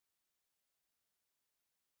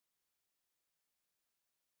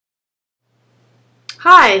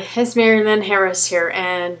Hi, it's Mari-Lyn Harris here,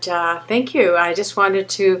 and thank you. I just wanted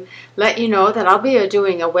to let you know that I'll be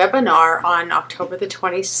doing a webinar on October the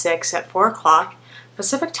 26th at 4 o'clock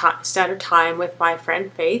Pacific Standard Time with my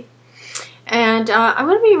friend Faith. And I'm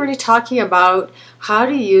going to be really talking about how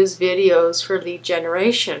to use videos for lead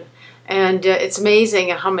generation. And it's amazing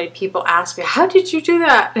how many people ask me, how did you do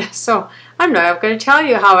that? So I'm going to tell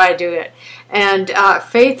you how I do it. And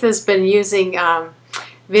Faith has been using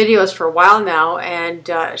videos for a while now, and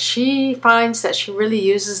she finds that she really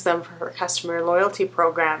uses them for her customer loyalty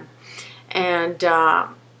program. And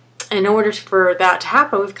in order for that to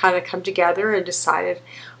happen, we've kind of come together and decided,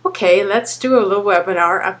 okay, let's do a little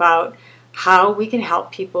webinar about how we can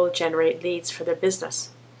help people generate leads for their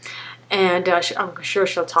business. And I'm sure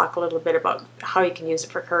she'll talk a little bit about how you can use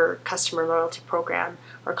it for her customer loyalty program,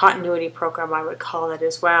 or continuity program, I would call it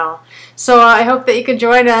as well. So I hope that you can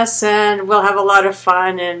join us, and we'll have a lot of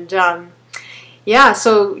fun. And yeah,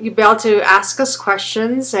 so you'll be able to ask us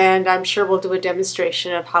questions, and I'm sure we'll do a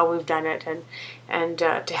demonstration of how we've done it, and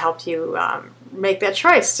to help you make that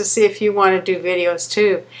choice to see if you want to do videos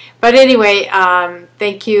too. But anyway,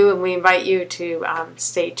 thank you, and we invite you to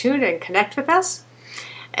stay tuned and connect with us.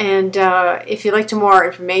 And if you'd like to more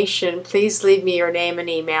information, please leave me your name and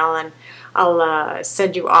email, and I'll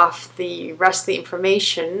send you off the rest of the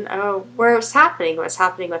information where it's happening, what's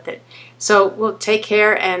happening with it. So we'll take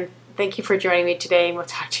care, and thank you for joining me today, and we'll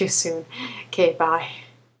talk to you soon. Okay, bye.